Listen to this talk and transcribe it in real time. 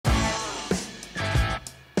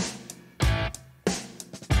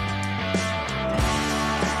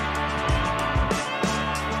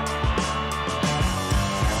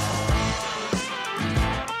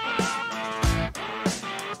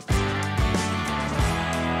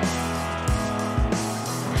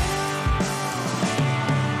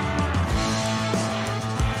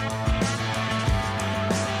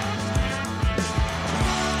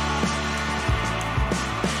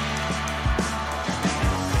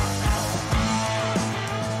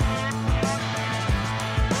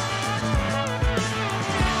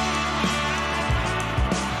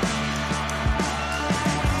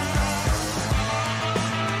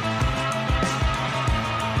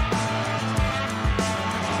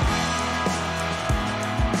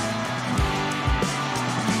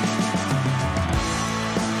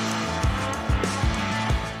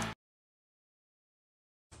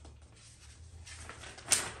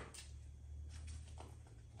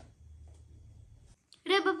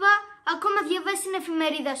Ακόμα διαβάζεις την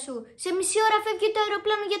εφημερίδα σου. Σε μισή ώρα φεύγει το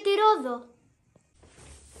αεροπλάνο για τη Ρόδο.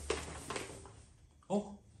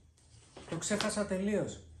 Το ξέχασα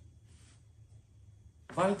τελείως.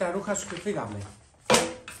 Βάλει τα ρούχα σου και φύγαμε.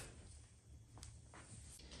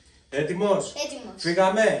 Έτοιμος? Έτοιμος.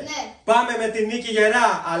 Φύγαμε? Ναι. Πάμε με την νίκη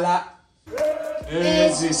γερά, αλλά...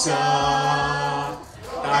 Έζησα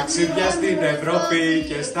ταξίδια στην Ευρώπη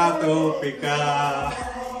και στα τοπικά.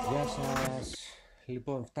 Γεια σας.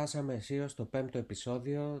 Λοιπόν, φτάσαμε αισίως στο 5ο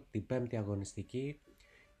επεισόδιο, την 5η αγωνιστική,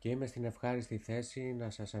 και είμαι στην ευχάριστη θέση να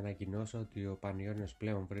σας ανακοινώσω ότι ο Πανιωνιος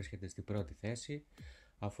πλέον βρίσκεται στην πρώτη θέση,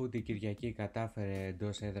 αφού την Κυριακή κατάφερε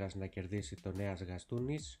εντός έδρας να κερδίσει το Α.Σ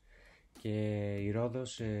και η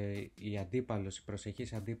Ρόδος, η αντίπαλος, η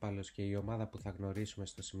προσεχής αντίπαλος και η ομάδα που θα γνωρίσουμε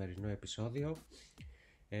στο σημερινό επεισόδιο,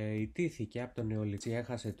 ιτήθηκε από τον Νεολιτσί,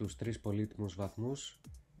 έχασε τους 3 πολύτιμους βαθμούς,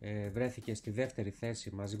 βρέθηκε στη δεύτερη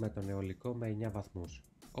θέση μαζί με τον Νεολικό με 9 βαθμούς.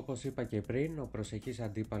 Όπως είπα και πριν, ο προσεχής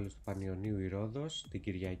αντίπαλος του Πανιωνίου, η Ρόδος, την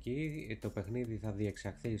Κυριακή, το παιχνίδι θα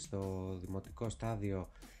διεξαχθεί στο δημοτικό στάδιο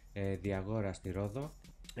Διαγόρα στη Ρόδο,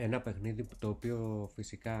 ένα παιχνίδι το οποίο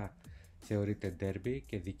φυσικά θεωρείται ντέρμπι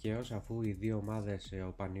και δικαίως, αφού οι δύο ομάδες,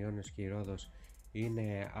 ο Πανιώνιος και η Ρόδος,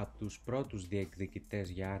 είναι από τους πρώτους διεκδικητές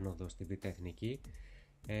για άνοδο στη Β Εθνική.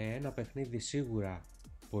 Ένα παιχνίδι σίγουρα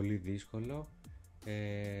πολύ δύσκολο,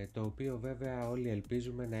 το οποίο βέβαια όλοι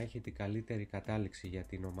ελπίζουμε να έχει την καλύτερη κατάληξη για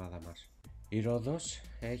την ομάδα μας. Η Ρόδος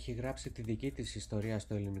έχει γράψει τη δική της ιστορία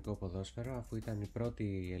στο ελληνικό ποδόσφαιρο, αφού ήταν η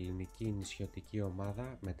πρώτη ελληνική νησιωτική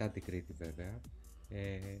ομάδα, μετά την Κρήτη βέβαια,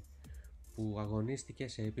 που αγωνίστηκε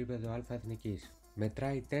σε επίπεδο Α Εθνικής.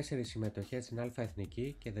 Μετράει 4 συμμετοχές στην Α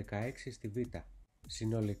Εθνική και 16 στη Β.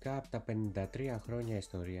 Συνολικά από τα 53 χρόνια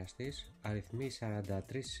ιστορίας της αριθμεί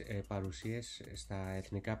 43 παρουσίες στα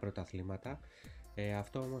εθνικά πρωταθλήματα.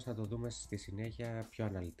 Αυτό όμως θα το δούμε στη συνέχεια πιο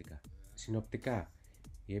αναλυτικά. Συνοπτικά,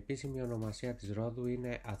 η επίσημη ονομασία της Ρόδου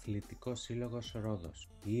είναι Αθλητικός Σύλλογος Ρόδος.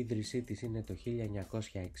 Η ίδρυσή της είναι το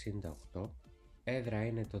 1968, έδρα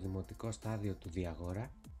είναι το δημοτικό στάδιο του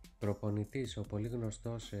Διαγόρα, προπονητής ο πολύ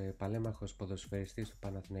γνωστός παλέμαχος ποδοσφαιριστής του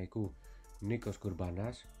Παναθηναϊκού Νίκος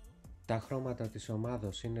Κουρμπανάς. Τα χρώματα της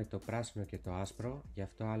ομάδος είναι το πράσινο και το άσπρο, γι'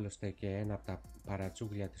 αυτό άλλωστε και ένα από τα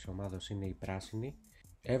παρατσούκλια της ομάδος είναι η πράσινη.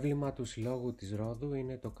 Έμβλημα του συλλόγου της Ρόδου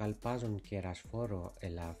είναι το καλπάζον κερασφόρο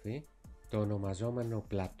ελάφι, το ονομαζόμενο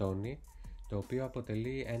πλατόνι, το οποίο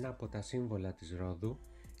αποτελεί ένα από τα σύμβολα της Ρόδου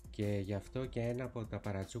και γι' αυτό και ένα από τα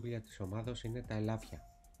παρατσούκλια της ομάδος είναι τα ελάφια.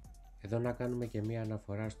 Εδώ να κάνουμε και μία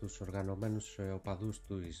αναφορά στους οργανωμένους οπαδούς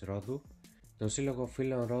του Ρόδου, το Σύλλογο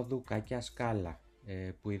Φίλων Ρόδου Κακιά Σκάλα,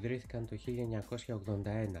 που ιδρύθηκαν το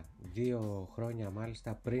 1981, 2 χρόνια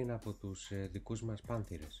μάλιστα πριν από τους δικούς μας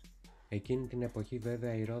Πάνθυρες. Εκείνη την εποχή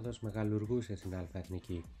βέβαια η Ρόδος μεγαλουργούσε στην Α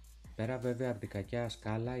Εθνική. Πέρα βέβαια από την Κακιά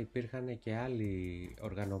Σκάλα υπήρχαν και άλλοι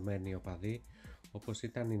οργανωμένοι οπαδοί, όπως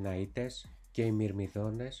ήταν οι Ναΐτες και οι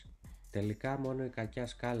Μυρμιδόνες. Τελικά μόνο η Κακιά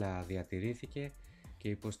Σκάλα διατηρήθηκε και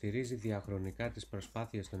υποστηρίζει διαχρονικά τις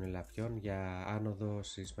προσπάθειες των ελαφιών για άνοδο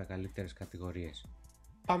στις μεγαλύτερες κατηγορίες.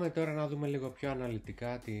 Πάμε τώρα να δούμε λίγο πιο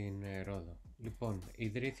αναλυτικά την Ρόδο. Λοιπόν,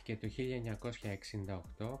 ιδρύθηκε το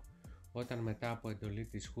 1968, όταν μετά από εντολή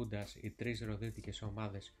της Χούντας οι 3 ροδίτικες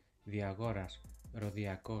ομάδες Διαγόρας,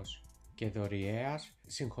 Ροδιακός και Δωριέας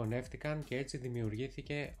συγχωνεύτηκαν και έτσι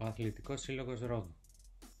δημιουργήθηκε ο Αθλητικός Σύλλογος Ρόδου.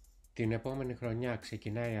 Την επόμενη χρονιά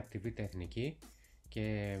ξεκινάει από τη Β Εθνική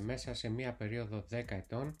και μέσα σε μία περίοδο 10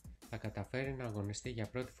 ετών θα καταφέρει να αγωνιστεί για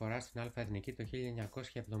πρώτη φορά στην Α Εθνική το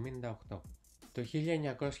 1978. Το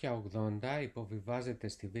 1980 υποβιβάζεται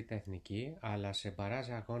στη Β Εθνική, αλλά σε μπαράζ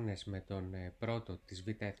αγώνες με τον πρώτο της Β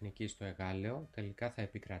Εθνικής στο Εγάλεο τελικά θα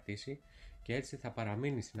επικρατήσει και έτσι θα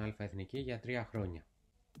παραμείνει στην Α Εθνική για 3 χρόνια.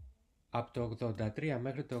 Από το 83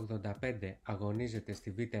 μέχρι το 85 αγωνίζεται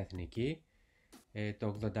στη Β Εθνική,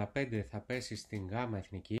 το 85 θα πέσει στην Γ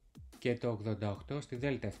Εθνική και το 88 στη Δ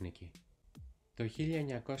Εθνική. Το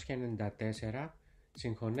 1994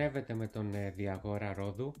 συγχωνεύεται με τον Διαγόρα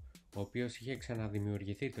Ρόδου, ο οποίος είχε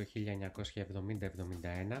ξαναδημιουργηθεί το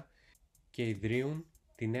 1970-71 και ιδρύουν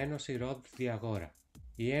την Ένωση Ρόδου Διαγόρα.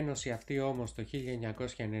 Η ένωση αυτή όμως το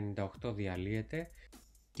 1998 διαλύεται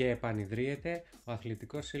και επανιδρύεται ο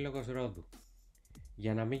Αθλητικός Σύλλογος Ρόδου.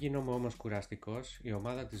 Για να μην γίνομαι όμως κουραστικός, η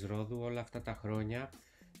ομάδα της Ρόδου όλα αυτά τα χρόνια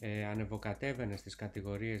ανεβοκατέβαινε στις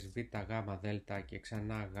κατηγορίες Β, Γ, Δ και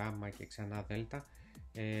ξανά Γ και ξανά Δ,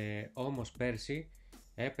 όμως πέρσι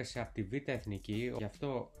έπεσε από τη Β Εθνική, γι'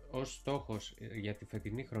 αυτό ως στόχος για τη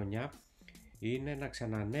φετινή χρονιά είναι να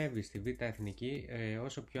ξανανεύει στη Β Εθνική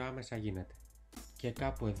όσο πιο άμεσα γίνεται. Και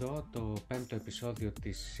κάπου εδώ το 5ο επεισόδιο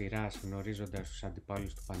της σειράς γνωρίζοντας τους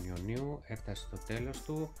αντιπάλους του Πανιωνίου έφτασε στο τέλος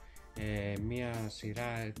του. Μία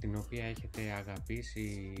σειρά την οποία έχετε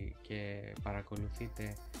αγαπήσει και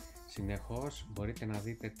παρακολουθείτε συνεχώς. Μπορείτε να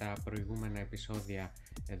δείτε τα προηγούμενα επεισόδια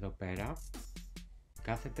εδώ πέρα.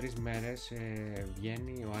 Κάθε 3 μέρες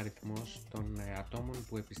βγαίνει ο αριθμός των ατόμων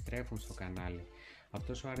που επιστρέφουν στο κανάλι.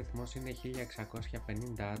 Αυτός ο αριθμός είναι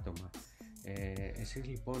 1650 άτομα. Εσείς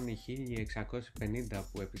λοιπόν οι 1650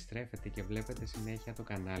 που επιστρέφετε και βλέπετε συνέχεια το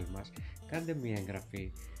κανάλι μας, κάντε μία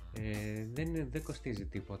εγγραφή. Δεν κοστίζει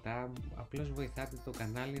τίποτα, απλώς βοηθάτε το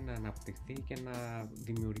κανάλι να αναπτυχθεί και να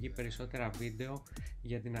δημιουργεί περισσότερα βίντεο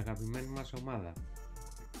για την αγαπημένη μας ομάδα.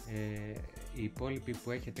 Οι υπόλοιποι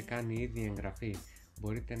που έχετε κάνει ήδη εγγραφή,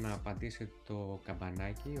 μπορείτε να πατήσετε το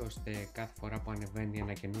καμπανάκι ώστε κάθε φορά που ανεβαίνει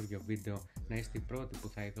ένα καινούριο βίντεο να είστε οι πρώτοι που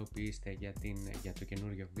θα ειδοποιήσετε για το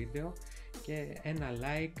καινούριο βίντεο, και ένα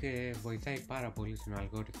like βοηθάει πάρα πολύ στον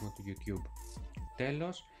αλγόριθμο του YouTube.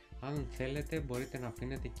 Τέλος, αν θέλετε μπορείτε να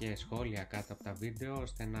αφήνετε και σχόλια κάτω από τα βίντεο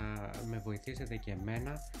ώστε να με βοηθήσετε και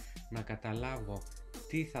εμένα να καταλάβω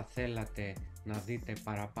τι θα θέλατε να δείτε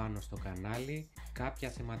παραπάνω στο κανάλι, κάποια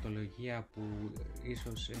θεματολογία που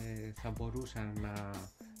ίσως θα μπορούσα να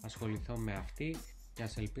ασχοληθώ με αυτή, και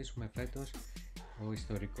ας ελπίσουμε φέτος ο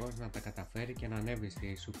Ιστορικός να τα καταφέρει και να ανέβει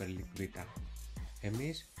στη Super League Β.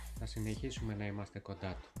 Εμείς θα συνεχίσουμε να είμαστε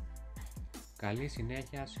κοντά του. Καλή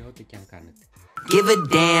συνέχεια σε ό,τι και αν κάνετε. Give a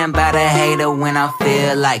damn about a hater when I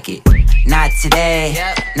feel like it. Not today,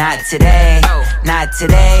 not today, not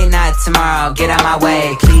today, not tomorrow. Get out my way,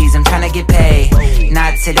 please, I'm tryna get paid.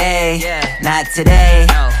 Not today, not today,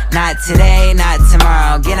 not today, not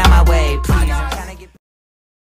tomorrow. Get out my way, please.